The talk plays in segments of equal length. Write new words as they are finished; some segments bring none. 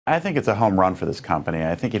I think it's a home run for this company.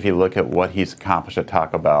 I think if you look at what he's accomplished at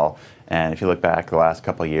Taco Bell, and if you look back the last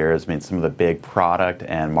couple of years, I mean, some of the big product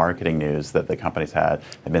and marketing news that the company's had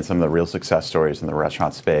have been some of the real success stories in the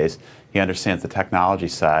restaurant space. He understands the technology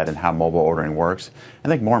side and how mobile ordering works. I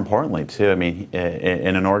think more importantly, too, I mean,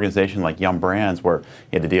 in an organization like Yum Brands, where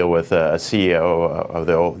he had to deal with a CEO of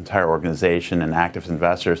the entire organization and active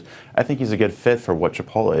investors, I think he's a good fit for what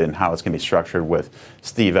Chipotle and how it's going to be structured with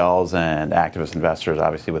Steve Ells and activist investors,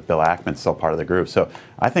 obviously with Bill Ackman still part of the group. So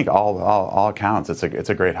I think all accounts, it's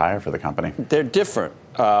a great hire for the company. They're different,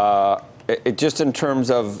 just in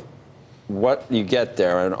terms of what you get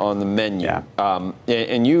there and on the menu. Yeah.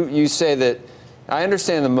 And you say that, I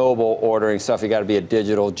understand the mobile ordering stuff, you got to be a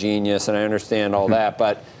digital genius, and I understand all that,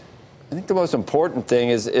 but I think the most important thing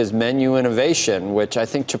is menu innovation, which I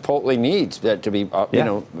think Chipotle needs. That to be, you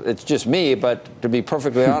know, it's just me, but to be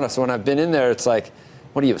perfectly honest, when I've been in there, it's like,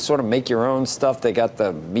 what do you sort of make your own stuff? They got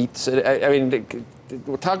the meats. I mean,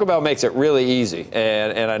 Taco Bell makes it really easy,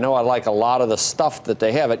 and I know I like a lot of the stuff that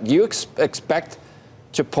they have. Do you expect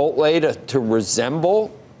Chipotle to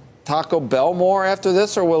resemble Taco Bell more after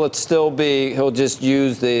this, or will it still be he'll just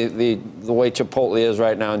use the way Chipotle is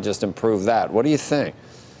right now and just improve that? What do you think?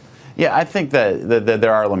 Yeah, I think that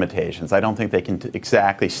there are limitations. I don't think they can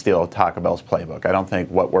exactly steal Taco Bell's playbook. I don't think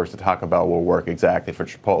what works at Taco Bell will work exactly for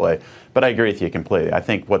Chipotle, but I agree with you completely. I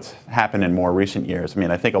think what's happened in more recent years, I mean,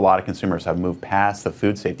 I think a lot of consumers have moved past the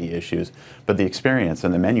food safety issues, but the experience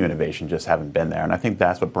and the menu innovation just haven't been there, and I think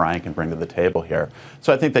that's what Brian can bring to the table here.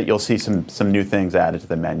 So I think that you'll see some new things added to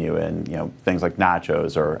the menu, and things like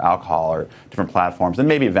nachos or alcohol or different platforms, and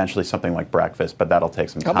maybe eventually something like breakfast, but that'll take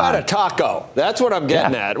some time. How about a taco? That's what I'm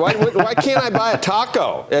getting at. Why can't I buy a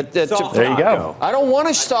taco? There you go. I don't want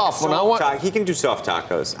a soft one. He can do soft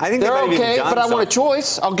tacos. I think they're okay, but I want a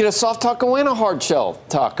choice. I'll get a soft taco and a hard shell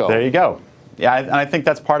taco. There you go. Yeah, I think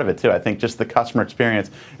that's part of it, too. I think just the customer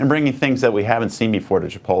experience and bringing things that we haven't seen before to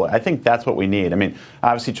Chipotle. I think that's what we need. I mean,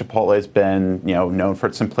 obviously, Chipotle has been known for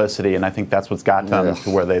its simplicity, and I think that's what's got them to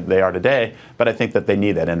where they are today. But I think that they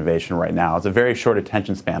need that innovation right now. It's a very short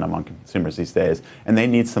attention span among consumers these days, and they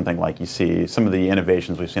need something like you see some of the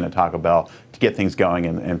innovations we've seen at Taco Bell to get things going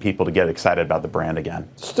and people to get excited about the brand again.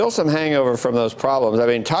 Still some hangover from those problems. I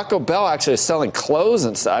mean, Taco Bell actually is selling clothes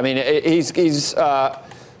and stuff. I mean,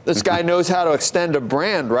 this guy knows how to extend a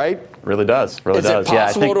brand, right? Really does. Really does. Is it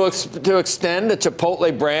possible to extend a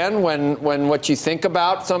Chipotle brand when what you think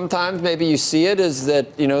about sometimes, maybe you see it, is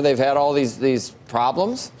that they've had all these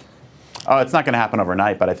problems? Oh, it's not going to happen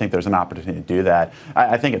overnight, but I think there's an opportunity to do that.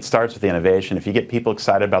 I think it starts with the innovation. If you get people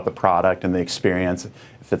excited about the product and the experience,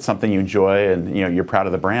 if it's something you enjoy and you're proud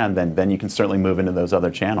of the brand, then you can certainly move into those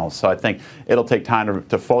other channels. So I think it'll take time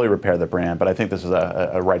to fully repair the brand, but I think this is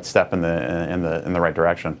a right step in the right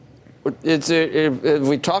direction.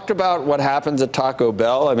 We talked about what happens at Taco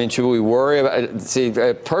Bell. I mean, should we worry about? See,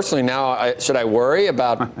 personally now, should I worry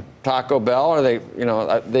about Taco Bell? Or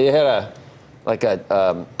they had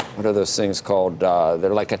what are those things called?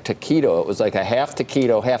 They're like a taquito. It was like a half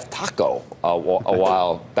taquito, half taco a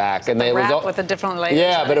while back, and they wrap with a different layer.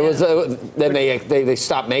 Yeah, but it was then they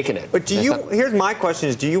stopped making it. But here's my question: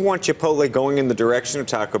 is do you want Chipotle going in the direction of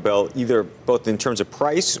Taco Bell, either both in terms of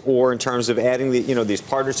price or in terms of adding these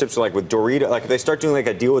partnerships like with Doritos? Like if they start doing like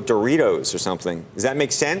a deal with Doritos or something, does that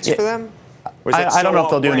make sense for them? I don't know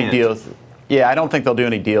if they'll do any deals. Yeah, I don't think they'll do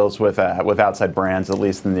any deals with outside brands, at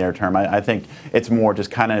least in the near term. I think it's more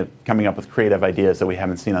just kind of coming up with creative ideas that we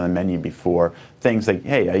haven't seen on the menu before. Things like,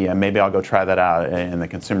 hey, yeah, maybe I'll go try that out in the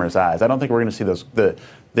consumer's eyes. I don't think we're going to see those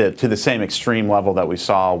to the same extreme level that we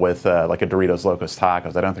saw with like a Doritos Locos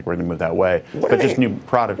Tacos. I don't think we're going to move that way. Just new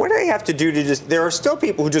product. What do they have to do to just? There are still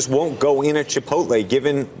people who just won't go in at Chipotle,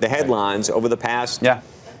 given the headlines over the past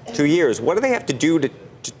 2 years. What do they have to do to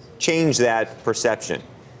change that perception?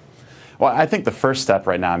 Well, I think the first step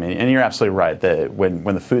right now, I mean, and you're absolutely right, that when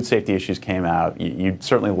the food safety issues came out, you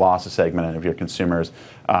certainly lost a segment of your consumers.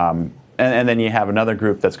 And then you have another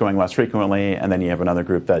group that's going less frequently, and then you have another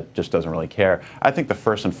group that just doesn't really care. I think the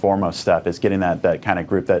first and foremost step is getting that kind of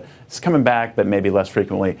group that is coming back, but maybe less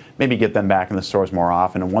frequently, maybe get them back in the stores more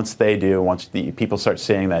often. And once they do, once the people start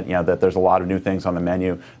seeing that, that there's a lot of new things on the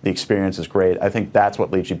menu, the experience is great, I think that's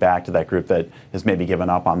what leads you back to that group that has maybe given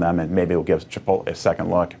up on them, and maybe will give Chipotle a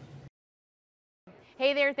second look.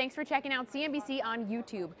 Hey there, thanks for checking out CNBC on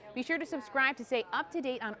YouTube. Be sure to subscribe to stay up to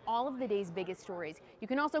date on all of the day's biggest stories. You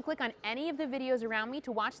can also click on any of the videos around me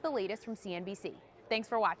to watch the latest from CNBC. Thanks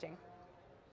for watching.